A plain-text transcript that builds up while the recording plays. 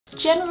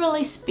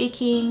Generally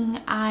speaking,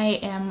 I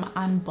am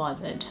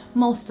unbothered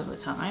most of the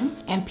time,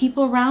 and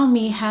people around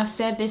me have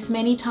said this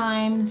many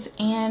times,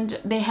 and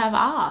they have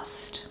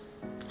asked,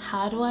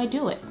 how do I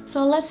do it?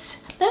 So let's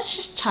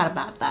just chat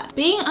about that.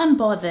 Being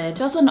unbothered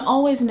doesn't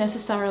always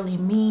necessarily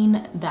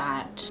mean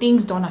that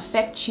things don't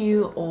affect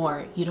you,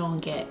 or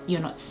you're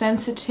not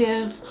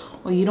sensitive,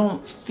 or you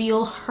don't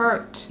feel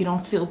hurt, you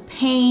don't feel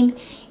pain.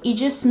 It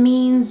just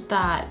means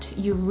that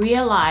you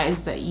realize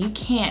that you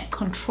can't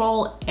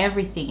control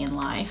everything in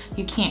life.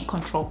 You can't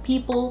control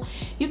people,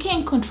 you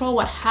can't control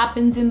what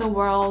happens in the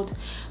world,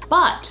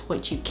 but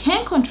what you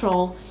can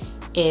control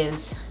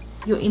is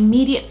your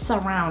immediate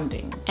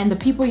surrounding and the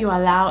people you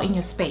allow in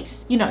your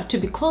space, to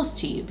be close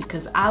to you,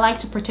 because I like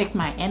to protect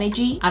my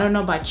energy. I don't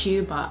know about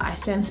you, but I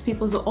sense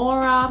people's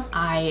aura,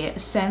 I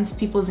sense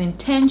people's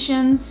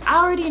intentions.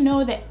 I already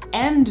know the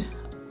end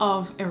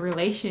of a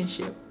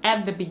relationship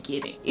at the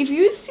beginning. If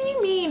you see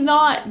me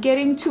not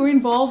getting too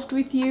involved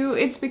with you,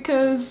 it's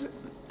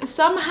because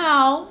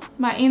somehow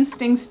my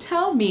instincts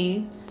tell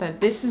me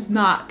that this is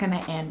not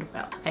gonna end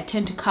well. I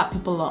tend to cut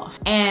people off,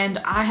 and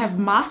I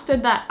have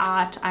mastered that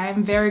art. I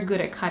am very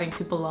good at cutting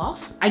people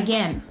off.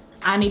 Again,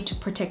 I need to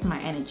protect my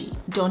energy.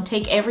 Don't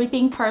take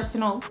everything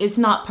personal. It's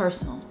not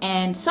personal.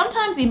 And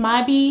sometimes it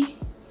might be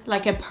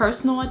like a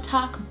personal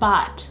attack,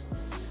 but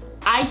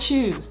I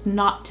choose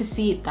not to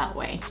see it that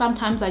way.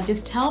 Sometimes I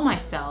just tell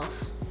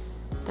myself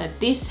that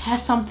this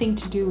has something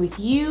to do with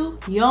you,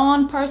 your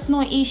own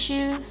personal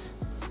issues,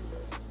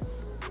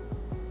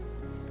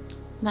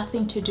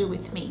 nothing to do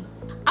with me.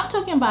 I'm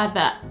talking about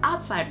the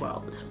outside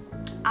world,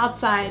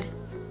 outside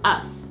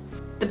us,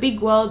 the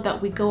big world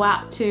that we go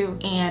out to,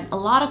 and a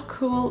lot of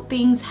cool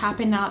things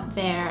happen out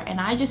there,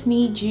 and I just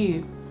need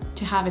you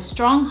to have a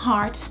strong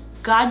heart,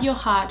 guard your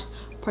heart,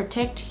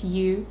 protect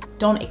you.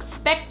 Don't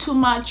expect too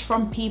much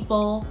from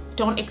people,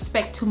 don't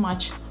expect too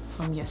much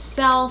from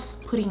yourself,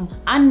 putting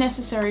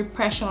unnecessary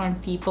pressure on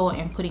people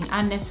and putting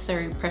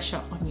unnecessary pressure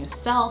on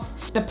yourself.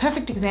 The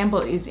perfect example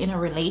is in a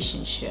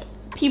relationship.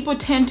 People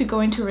tend to go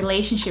into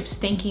relationships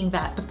thinking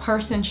that the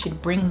person should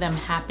bring them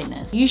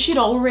happiness. You should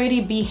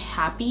already be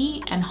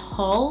happy and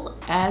whole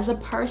as a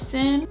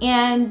person,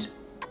 and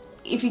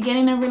if you get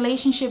in a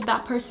relationship,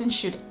 that person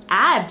should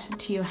add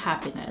to your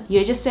happiness.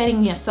 You're just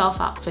setting yourself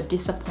up for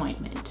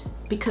disappointment,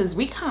 because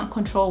we can't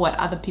control what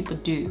other people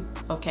do,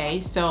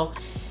 okay? So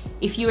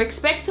if you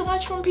expect too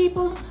much from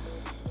people,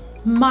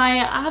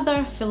 my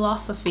other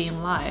philosophy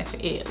in life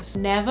is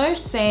never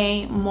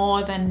say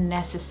more than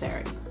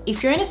necessary.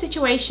 If you're in a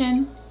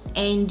situation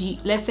and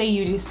let's say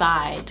you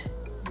decide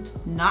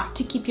not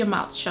to keep your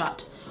mouth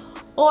shut,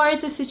 or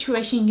it's a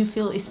situation you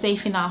feel is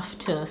safe enough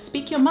to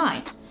speak your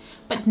mind,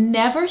 but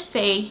never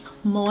say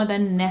more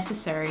than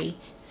necessary.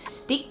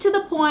 Stick to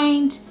the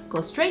point,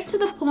 go straight to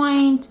the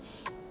point,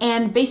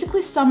 and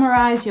basically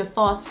summarize your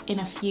thoughts in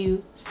a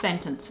few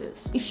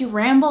sentences. If you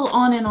ramble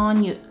on and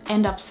on, you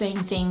end up saying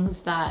things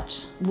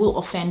that will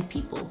offend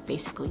people,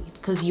 basically,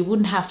 because you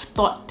wouldn't have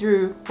thought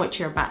through what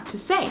you're about to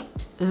say.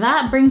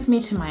 That brings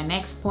me to my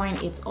next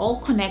point. It's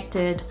all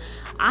connected.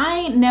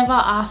 I never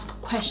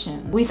ask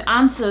questions with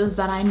answers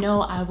that I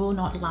know I will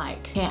not like.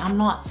 Okay, I'm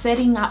not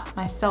setting up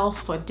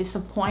myself for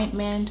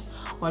disappointment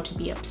or to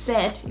be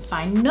upset. If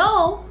I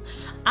know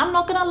I'm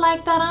not gonna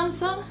like that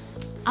answer,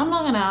 I'm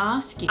not gonna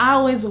ask you. I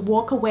always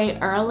walk away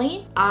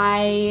early.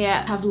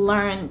 I have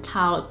learned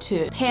how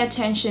to pay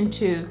attention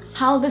to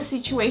how the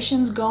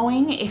situation's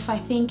going. If I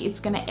think it's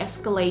gonna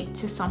escalate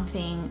to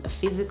something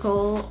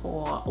physical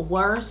or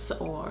worse,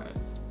 or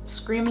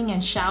screaming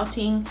and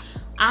shouting,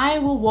 I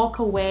will walk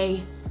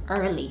away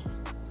early.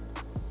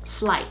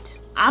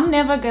 Flight. I'm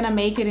never gonna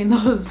make it in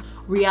those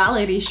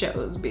reality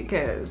shows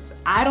because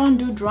I don't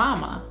do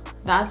drama.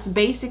 That's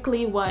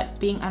basically what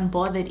being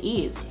unbothered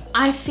is.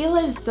 I feel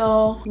as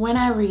though when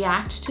I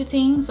react to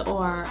things,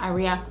 or I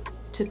react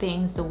to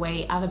things the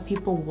way other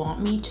people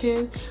want me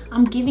to,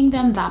 I'm giving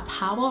them that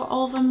power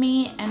over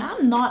me, and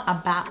I'm not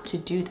about to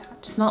do that.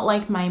 It's not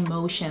like my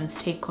emotions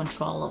take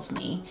control of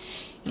me.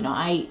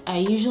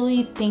 I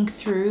usually think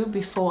through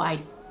before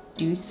I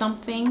do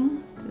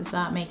something. Does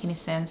that make any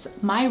sense?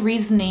 My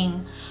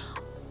reasoning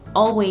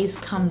always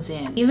comes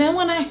in. Even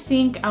when I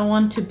think I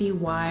want to be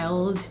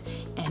wild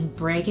and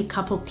break a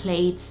couple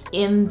plates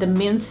in the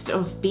midst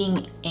of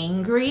being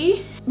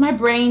angry, my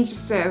brain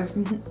just says,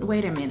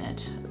 wait a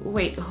minute,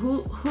 wait,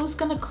 who's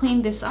gonna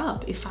clean this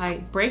up? If I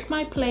break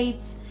my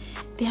plates,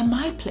 they're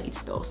my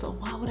plates though, so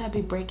why would I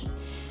be breaking?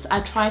 So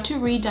I try to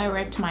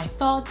redirect my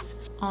thoughts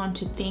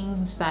onto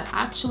things that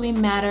actually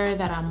matter,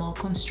 that are more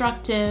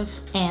constructive,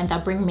 and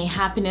that bring me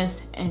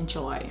happiness and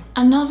joy.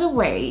 Another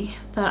way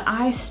that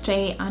I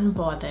stay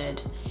unbothered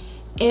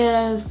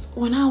is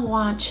when I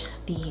watch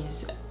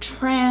these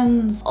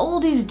trends, all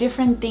these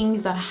different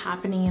things that are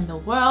happening in the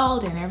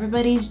world, and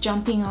everybody's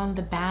jumping on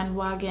the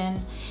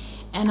bandwagon,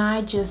 and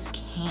I just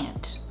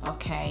can't,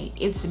 okay?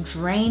 It's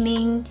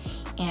draining,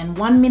 and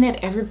one minute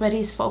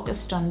everybody's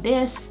focused on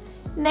this,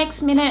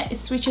 next minute it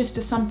switches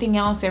to something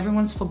else.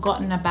 Everyone's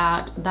forgotten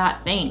about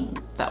that thing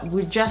that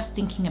we're just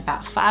thinking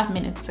about 5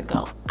 minutes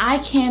ago. I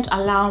can't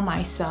allow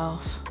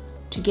myself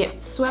to get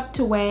swept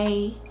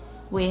away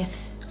with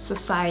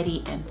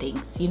society and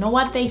things. You know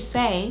what they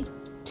say?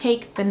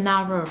 Take the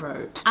narrow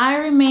road. I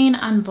remain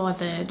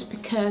unbothered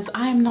because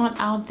I am not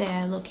out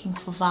there looking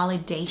for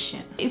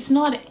validation. It's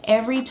not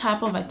every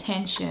type of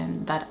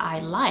attention that I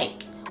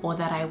like or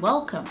that I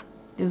welcome.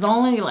 There's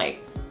only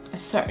like a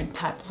certain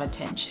type of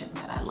attention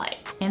that I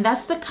like. And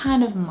that's the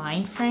kind of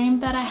mind frame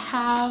that I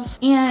have.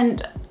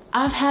 And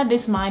I've had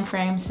this mind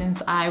frame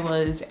since I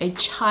was a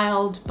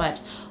child,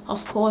 but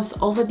of course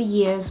over the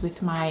years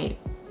with my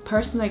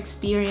personal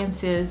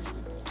experiences,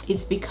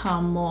 it's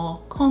become more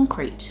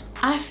concrete.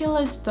 I feel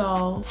as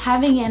though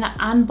having an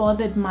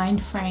unbothered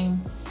mind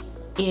frame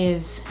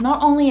is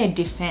not only a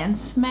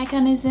defense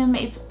mechanism,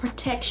 it's a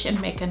protection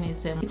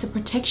mechanism. It's a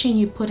protection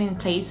you put in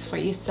place for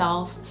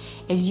yourself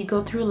as you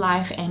go through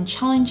life and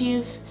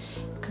challenges,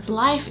 because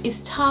life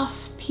is tough.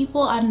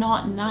 People are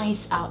not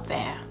nice out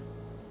there.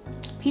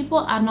 People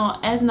are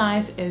not as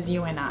nice as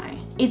you and I.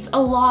 It's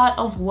a lot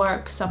of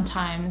work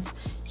sometimes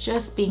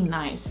just being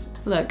nice.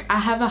 Look, I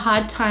have a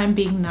hard time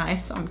being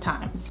nice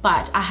sometimes,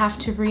 but I have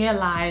to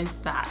realize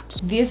that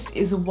this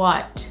is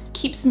what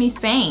keeps me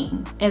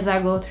sane as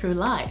I go through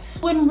life.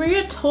 When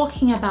we're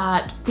talking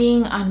about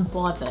being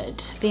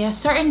unbothered, there are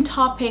certain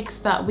topics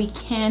that we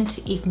can't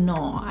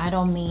ignore. I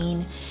don't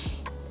mean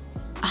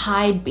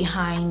hide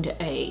behind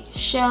a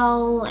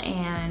shell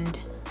and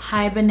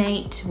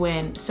hibernate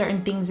when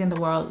certain things in the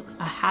world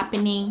are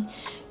happening.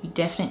 You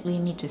definitely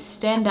need to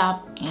stand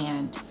up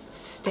and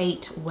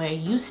state where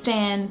you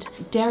stand.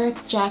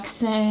 Derek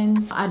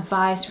Jackson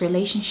advised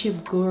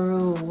relationship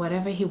guru,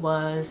 whatever he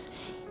was,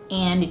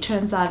 and it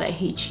turns out that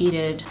he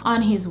cheated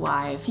on his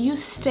wife. You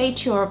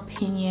state your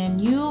opinion.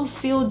 You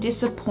feel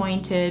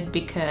disappointed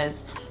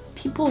because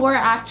people were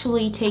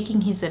actually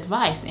taking his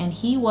advice and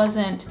he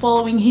wasn't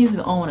following his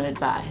own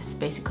advice.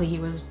 Basically, he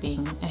was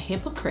being a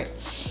hypocrite.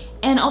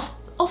 And of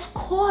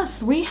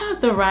course, we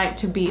have the right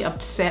to be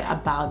upset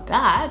about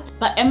that.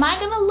 But am I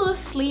gonna lose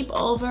sleep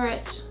over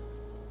it?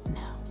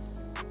 No.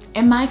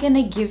 Am I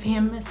gonna give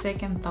him a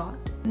second thought?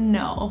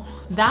 No.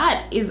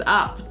 That is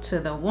up to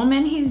the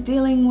woman he's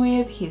dealing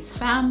with, his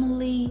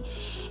family,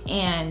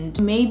 and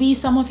maybe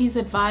some of his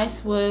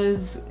advice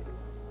was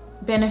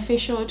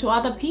beneficial to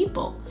other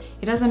people.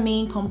 It doesn't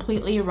mean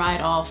completely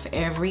write off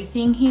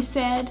everything he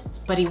said,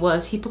 but it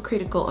was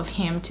hypocritical of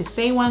him to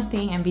say one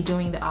thing and be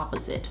doing the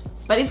opposite.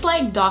 But it's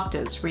like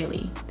doctors,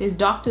 really. There's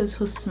doctors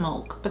who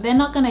smoke, but they're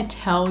not gonna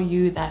tell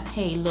you that,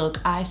 hey, look,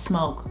 I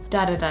smoke,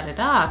 da da da da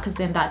da, because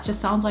then that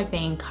just sounds like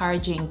they're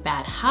encouraging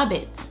bad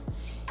habits.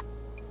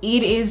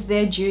 It is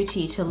their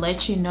duty to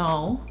let you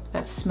know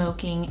that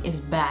smoking is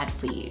bad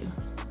for you.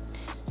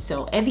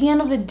 So at the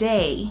end of the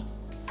day,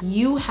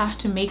 you have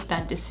to make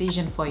that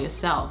decision for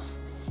yourself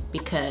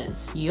because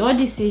your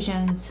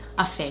decisions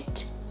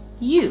affect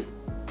you.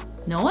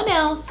 No one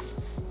else,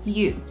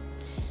 you.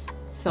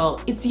 So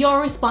it's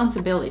your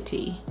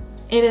responsibility.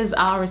 It is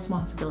our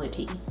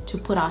responsibility to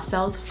put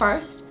ourselves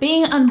first.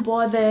 Being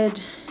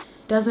unbothered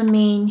doesn't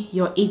mean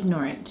you're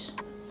ignorant.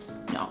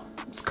 No,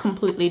 it's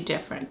completely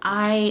different.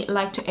 I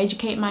like to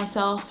educate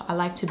myself. I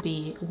like to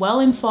be well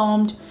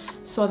informed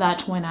so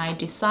that when I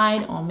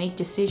decide or make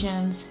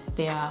decisions,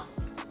 they are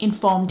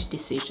informed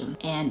decisions.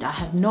 And I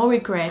have no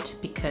regret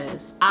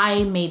because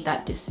I made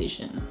that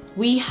decision.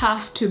 We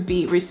have to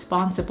be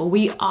responsible.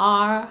 We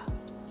are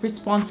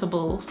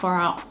responsible for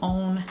our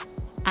own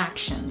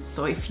actions.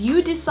 So if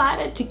you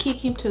decided to kick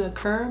him to the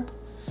curb,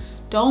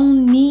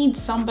 don't need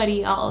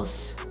somebody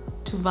else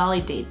to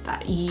validate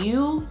that.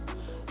 You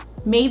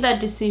made that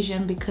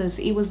decision because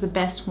it was the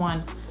best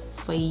one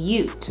for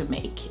you to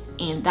make.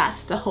 And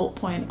that's the whole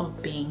point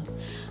of being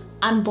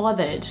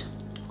unbothered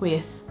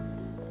with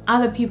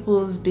other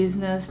people's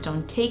business.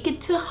 Don't take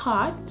it to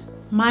heart.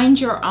 Mind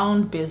your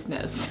own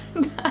business.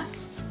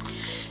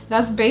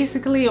 That's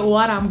basically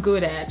what I'm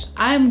good at.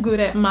 I'm good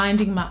at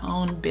minding my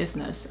own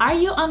business. Are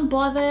you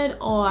unbothered,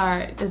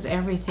 or does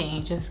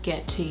everything just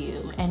get to you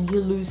and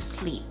you lose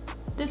sleep?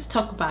 Let's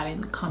talk about it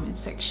in the comment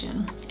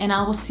section, and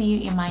I will see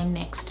you in my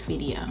next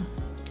video.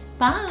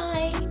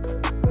 Bye.